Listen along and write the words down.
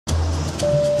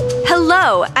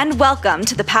Hello and welcome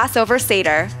to the Passover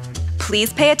Seder.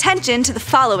 Please pay attention to the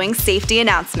following safety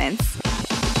announcements.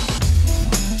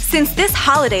 Since this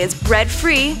holiday is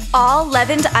bread-free, all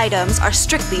leavened items are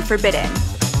strictly forbidden.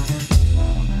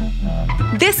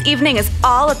 This evening is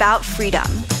all about freedom,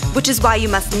 which is why you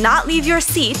must not leave your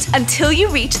seat until you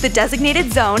reach the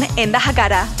designated zone in the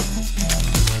Haggadah.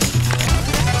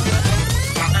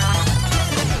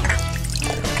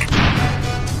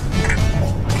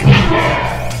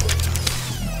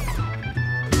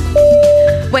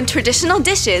 When traditional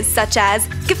dishes such as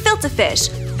gefilte fish,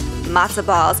 matzah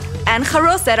balls, and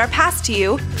charoset are passed to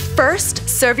you, first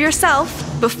serve yourself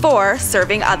before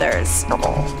serving others.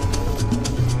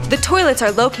 The toilets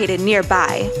are located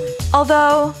nearby,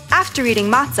 although after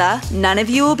eating matzah, none of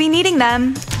you will be needing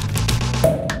them.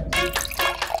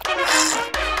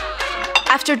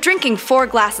 After drinking 4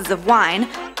 glasses of wine,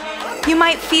 you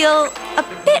might feel a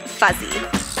bit fuzzy.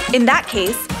 In that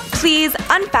case, please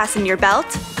unfasten your belt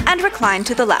and recline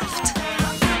to the left.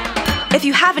 If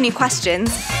you have any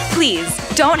questions, please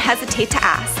don't hesitate to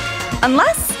ask,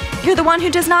 unless you're the one who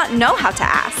does not know how to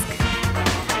ask.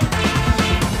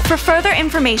 For further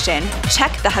information,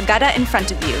 check the Haggadah in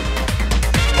front of you.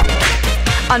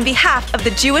 On behalf of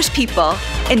the Jewish people,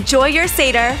 enjoy your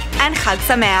Seder and Chag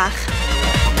Sameach.